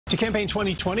To campaign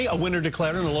 2020, a winner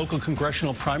declared in a local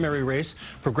congressional primary race.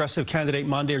 Progressive candidate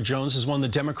Mondaire Jones has won the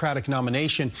Democratic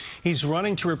nomination. He's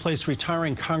running to replace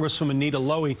retiring Congresswoman Nita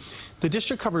Lowey. The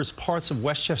district covers parts of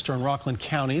Westchester and Rockland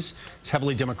counties. It's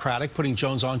heavily Democratic, putting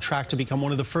Jones on track to become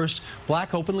one of the first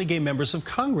black openly gay members of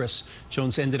Congress.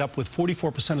 Jones ended up with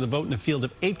 44% of the vote in a field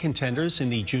of 8 contenders in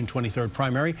the June 23rd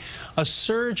primary. A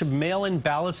surge of mail-in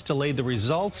ballots delayed the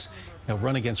results. He'll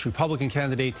run against Republican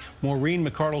candidate Maureen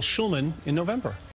McArdle-Schulman in November.